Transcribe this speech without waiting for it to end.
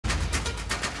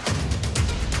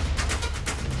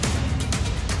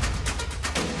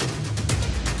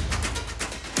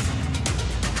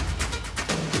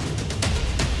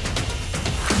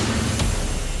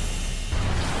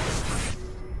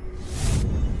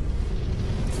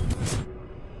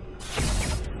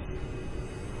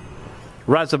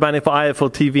Raz Abani for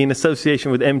IFL TV in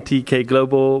association with MTK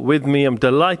Global. With me, I'm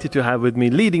delighted to have with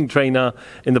me leading trainer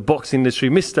in the boxing industry,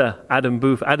 Mr. Adam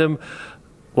Booth. Adam,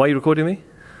 why are you recording me?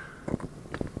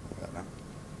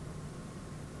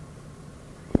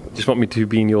 Just want me to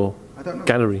be in your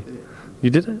gallery.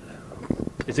 You did it?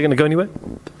 Is it going to go anywhere?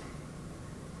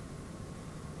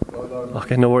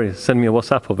 Okay, no worries. Send me a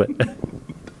WhatsApp of it.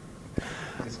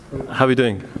 How are you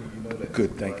doing?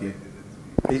 Good, thank you.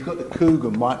 He's got the cougar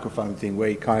microphone thing where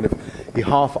he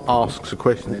half asks a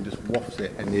question and just wafts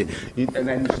it, and then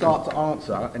you start to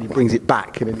answer and he brings it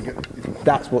back, and then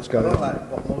that's what's going on.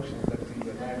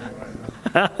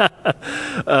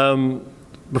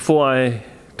 Before I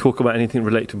talk about anything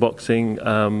related to boxing,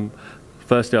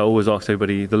 firstly I always ask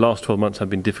everybody, the last 12 months have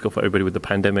been difficult for everybody with the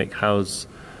pandemic. How's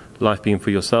life been for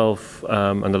yourself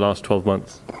and the last 12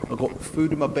 months? I've got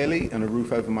food in my belly and a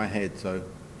roof over my head, so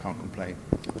can't complain.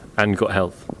 And got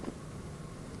health?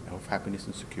 Health, happiness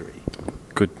and security.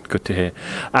 Good to hear.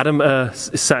 Adam,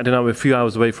 it's Saturday night, we're a few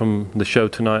hours away from the show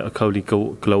tonight, Okoli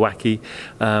Glowacki.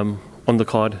 On the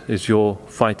card is your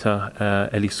fighter,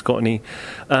 Ellie Scotney.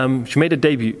 She made a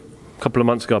debut a couple of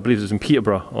months ago, I believe it was in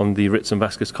Peterborough, on the Ritz and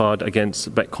Vasquez card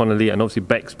against Beck Connolly, and obviously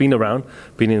Beck's been around,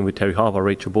 been in with Terry Harver,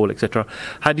 Rachel Ball, etc.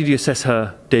 How did you assess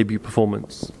her debut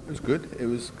performance? It was good. It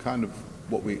was kind of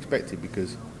what we expected,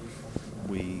 because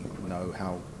we know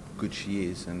how good she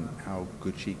is and how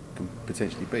good she can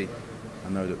potentially be. I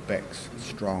know that Beck's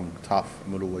strong, tough,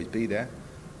 and will always be there,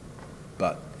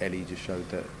 but Ellie just showed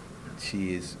that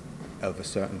she is of a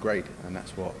certain grade, and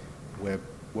that's what we're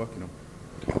working on.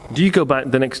 Do you go back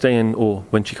the next day or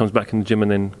when she comes back in the gym and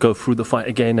then go through the fight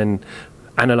again and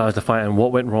analyse the fight and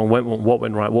what went wrong, what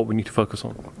went right, what we need to focus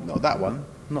on? Not that one,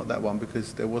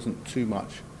 because there wasn't too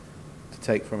much to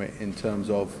take from it in terms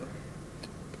of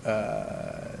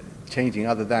changing,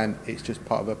 other than it's just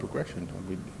part of her progression,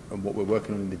 and what we're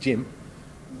working on in the gym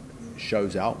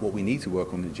shows out, what we need to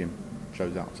work on in the gym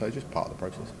shows out, so it's just part of the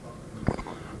process.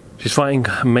 She's fighting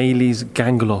Maylis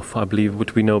Gangaloff, I believe. What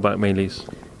do we know about Maylis?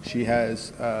 She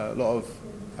has a lot of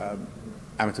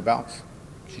amateur bouts.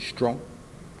 She's strong,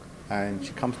 and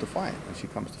she comes to fight, and she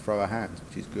comes to throw her hands,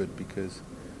 which is good, because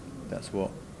that's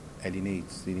what Ellie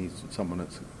needs. She needs someone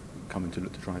that's coming to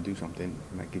look to try and do something,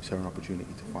 and that gives her an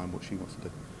opportunity to find what she wants to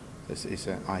do. It's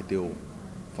an ideal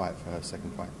fight for her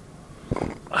second fight.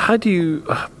 How do you...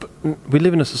 we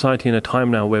live in a society in a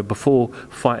time now where before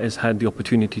fighters had the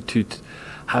opportunity to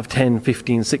have 10,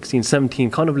 15, 16, 17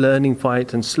 kind of learning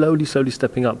fights and slowly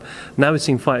stepping up. Now we're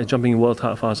seeing fighters jumping in world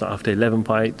title fights after 11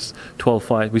 fights, 12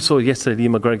 fights. We saw yesterday Lee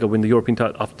McGregor win the European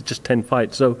title after just 10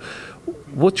 fights. So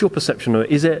what's your perception of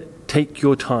it? Is it take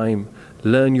your time,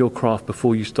 learn your craft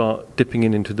before you start dipping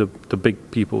into the big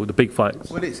people, the big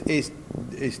fights? Well, it's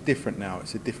different now.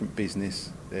 It's a different business.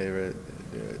 There are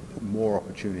more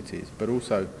opportunities, but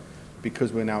also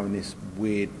because we're now in this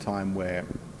weird time where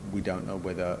we don't know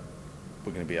whether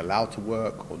we're going to be allowed to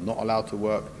work or not allowed to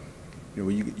work. You know,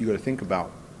 you got to think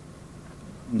about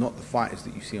not the fighters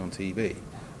that you see on TV,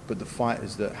 but the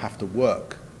fighters that have to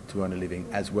work to earn a living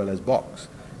as well as box.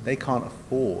 They can't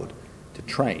afford to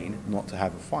train not to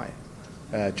have a fight.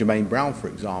 Jermaine Brown, for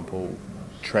example,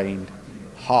 trained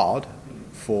hard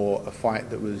for a fight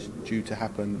that was due to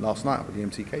happen last night with the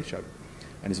MTK show,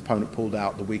 and his opponent pulled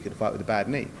out the week of the fight with a bad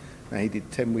knee. Now, he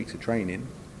did 10 weeks of training,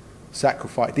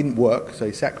 sacrifice, didn't work, so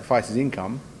he sacrificed his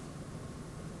income,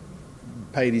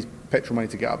 paid his petrol money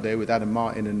to get up there with Adam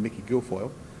Martin and Mickey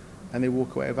Guilfoyle, and they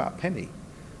walk away without a penny.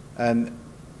 And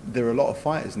there are a lot of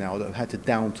fighters now that have had to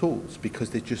down tools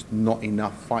because there's just not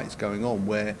enough fights going on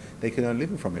where they can earn a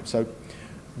living from it. So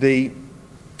the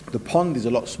pond is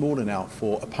a lot smaller now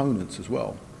for opponents as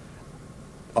well.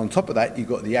 On top of that, you've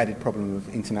got the added problem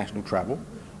of international travel.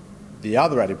 The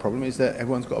other added problem is that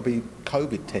everyone's got to be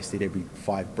COVID tested every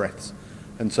 5 breaths.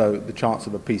 And so the chance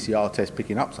of a PCR test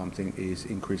picking up something is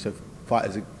increased. So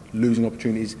fighters are losing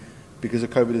opportunities because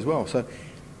of COVID as well. So,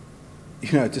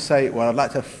 you know, to say, well, I'd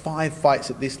like to have 5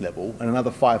 fights at this level and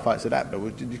another 5 fights at that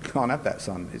level, you can't have that,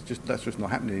 son. That's just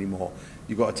not happening anymore.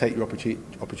 You've got to take your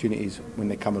opportunities when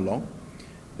they come along.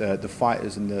 The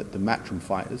fighters and the matchroom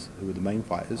fighters, who are the main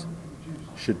fighters,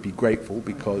 should be grateful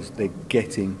because they're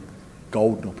getting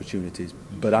golden opportunities,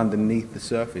 but underneath the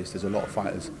surface there's a lot of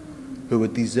fighters who are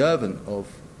deserving of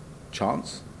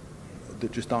chance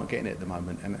that just aren't getting it at the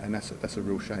moment, and that's a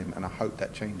real shame, and I hope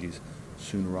that changes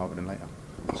sooner rather than later.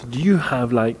 So do you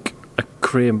have like a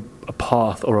career, a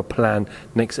path or a plan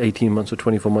next 18 months or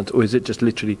 24 months, or is it just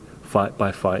literally fight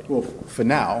by fight? Well, for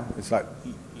now it's like,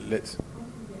 let's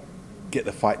get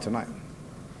the fight tonight.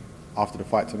 After the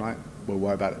fight tonight we'll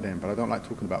worry about it then, but I don't like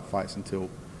talking about fights until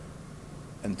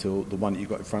until the one that you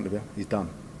got in front of you is done.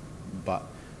 But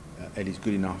Ellie's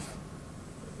good enough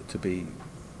to be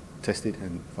tested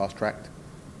and fast-tracked,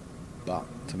 but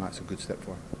tonight's a good step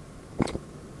for him.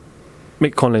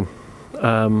 Mick Conlon,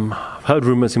 I've heard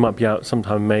rumours he might be out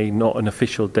sometime in May, not an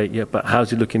official date yet, but how's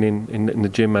he looking in the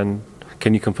gym, and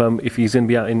can you confirm if he's going to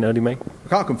be out in early May? I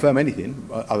can't confirm anything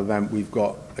other than we've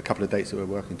got a couple of dates that we're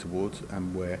working towards,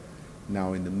 and we're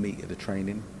now in the meat of the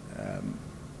training.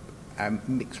 And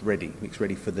Mick's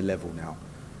ready for the level now.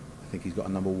 I think he's got a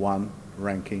 #1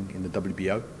 ranking in the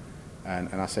WBO.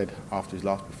 And I said after his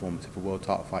last performance, if a world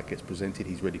title fight gets presented,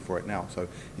 he's ready for it now. So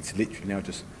it's literally now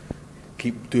just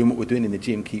keep doing what we're doing in the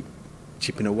gym, keep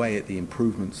chipping away at the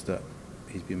improvements that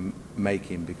he's been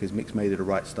making, because Mick's made of the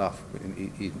right stuff.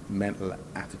 His mental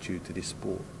attitude to this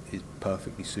sport is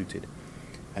perfectly suited,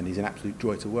 and he's an absolute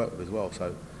joy to work with as well.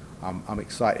 So I'm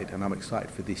excited, and I'm excited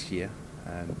for this year.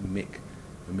 And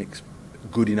Mick's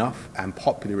good enough and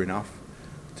popular enough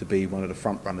to be one of the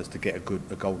front runners to get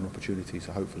a golden opportunity.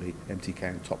 So hopefully MTK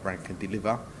and Top Rank can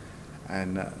deliver,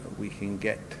 and we can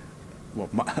get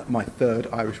my third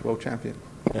Irish world champion.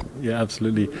 Yeah,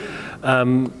 absolutely.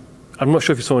 I'm not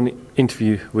sure if you saw an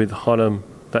interview with HARLEM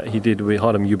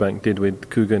EUBANK did with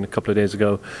Coogan a couple of days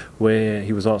ago, where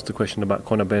he was asked a question about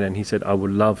CONOR BENN, and he said, I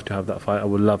would love to have that fight. I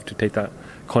would love to take that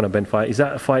CONOR BENN fight. Is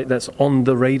that a fight that's on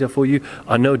the radar for you?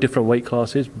 I know different weight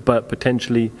classes, but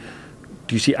potentially,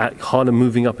 do you see HARLEM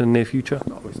moving up in the near future?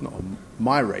 No, it's not on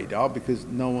my radar because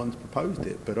no one's proposed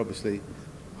it. But obviously,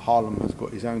 HARLEM has got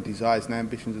his own desires and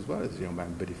ambitions as well as a young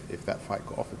man. But if that fight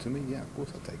got offered to me, yeah, of course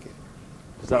I'll take it.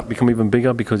 Does that become even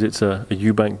bigger because it's a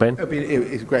Eubank Ben?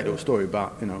 It's a great little story,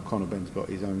 but Conor Benn's got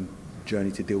his own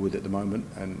journey to deal with at the moment,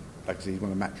 and like I say, he's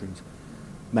one of Matchroom's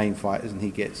main fighters, and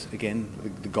he gets again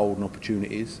the golden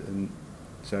opportunities, and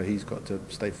so he's got to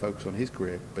stay focused on his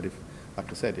career. But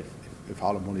like I said, if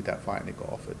HARLEM wanted that fight and it got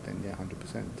offered, then yeah,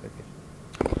 100% take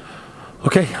it.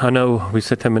 Okay, I know we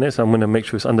said 10 minutes. I'm going to make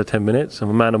sure it's under 10 minutes.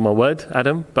 I'm a man of my word,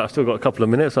 Adam, but I've still got a couple of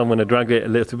minutes, so I'm going to drag it a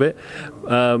little bit.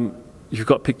 You've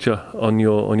got a picture on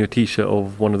your T-shirt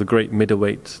of one of the great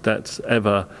middleweights that's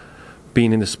ever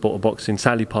been in the sport of boxing.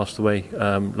 Sally passed away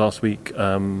last week.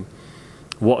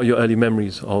 What are your early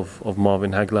memories of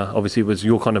Marvin Hagler? Obviously, it was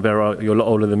your kind of era. You're a lot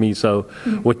older than me, so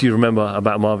what do you remember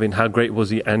about Marvin? How great was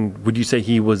he? And would you say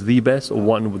he was the best or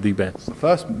one of the best?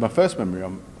 My first memory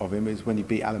of him is when he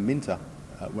beat Alan Minter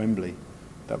at Wembley.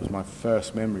 That was my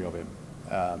first memory of him.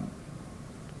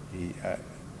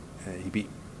 He beat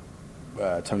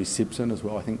Tony Simpson as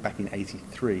well, I think back in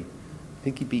 '83. I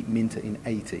think he beat Minter in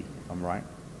 '80, if I'm right.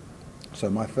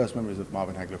 So my first memories of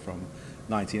Marvin Hagler from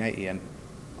 1980, and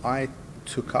I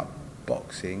took up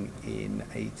boxing in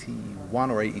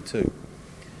 '81 or '82.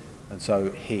 And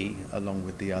so he, along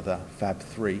with the other Fab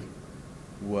Three,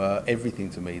 were everything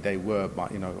to me. They were,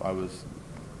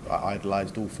 I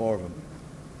idolised all four of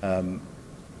them.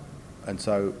 And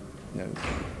so,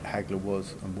 Hagler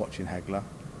was, I'm watching Hagler.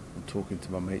 I'm talking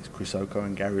to my mates Chris Oko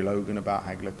and Gary Logan about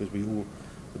Hagler because we all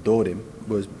adored him.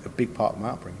 Was a big part of my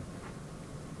upbringing.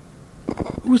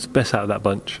 Who was best out of that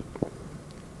bunch?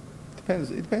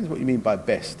 It depends what you mean by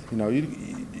best.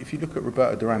 If you look at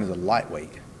Roberto Duran as a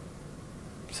lightweight,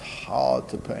 it's hard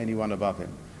to put anyone above him.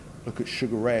 Look at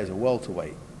Sugar Ray as a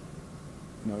welterweight.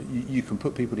 You can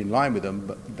put people in line with them,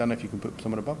 but you don't know if you can put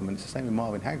someone above them. And it's the same with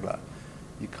Marvin Hagler.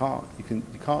 You can't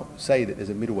say that there's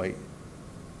a middleweight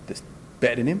that's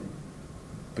better than him,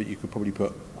 but you could probably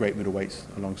put great middleweights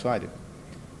alongside him.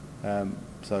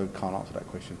 So can't answer that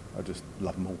question. I just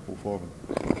love them all four of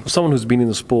them. Someone who's been in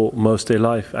the sport most of their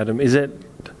life, Adam, is it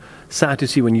sad to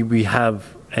see when we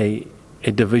have a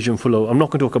division full of, I'm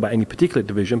not going to talk about any particular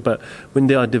division, but when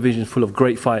there are divisions full of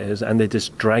great fighters and they're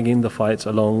just dragging the fights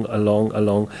along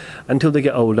until they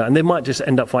get older, and they might just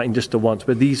end up fighting just the once,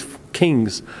 but these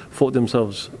kings fought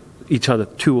each other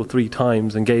 2 or 3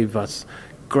 times and gave us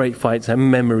great fights and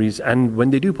memories, and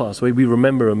when they do pass away, we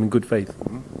remember them in good faith.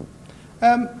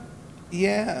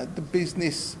 Yeah, the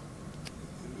business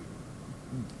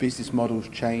models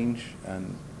change,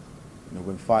 and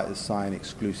when fighters sign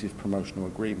exclusive promotional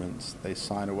agreements, they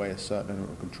sign away a certain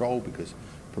amount of control because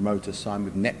promoters sign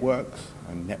with networks,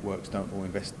 and networks don't all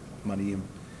invest money in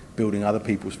building other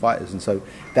people's fighters, and so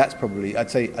that's probably, I'd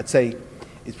say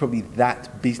it's probably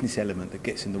that business element that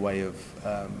gets in the way of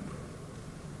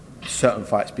certain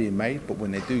fights being made. But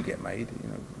when they do get made,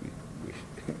 we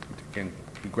can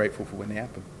be grateful for when they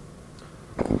happen.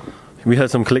 We heard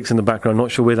some clicks in the background,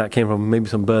 not sure where that came from, maybe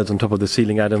some birds on top of the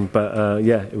ceiling, Adam, but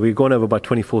yeah, we've gone over by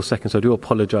 24 seconds, so I do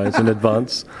apologise in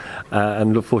advance,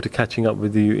 and look forward to catching up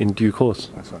with you in due course.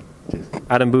 That's right. Cheers.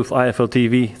 Adam Booth, IFL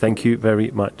TV, thank you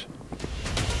very much.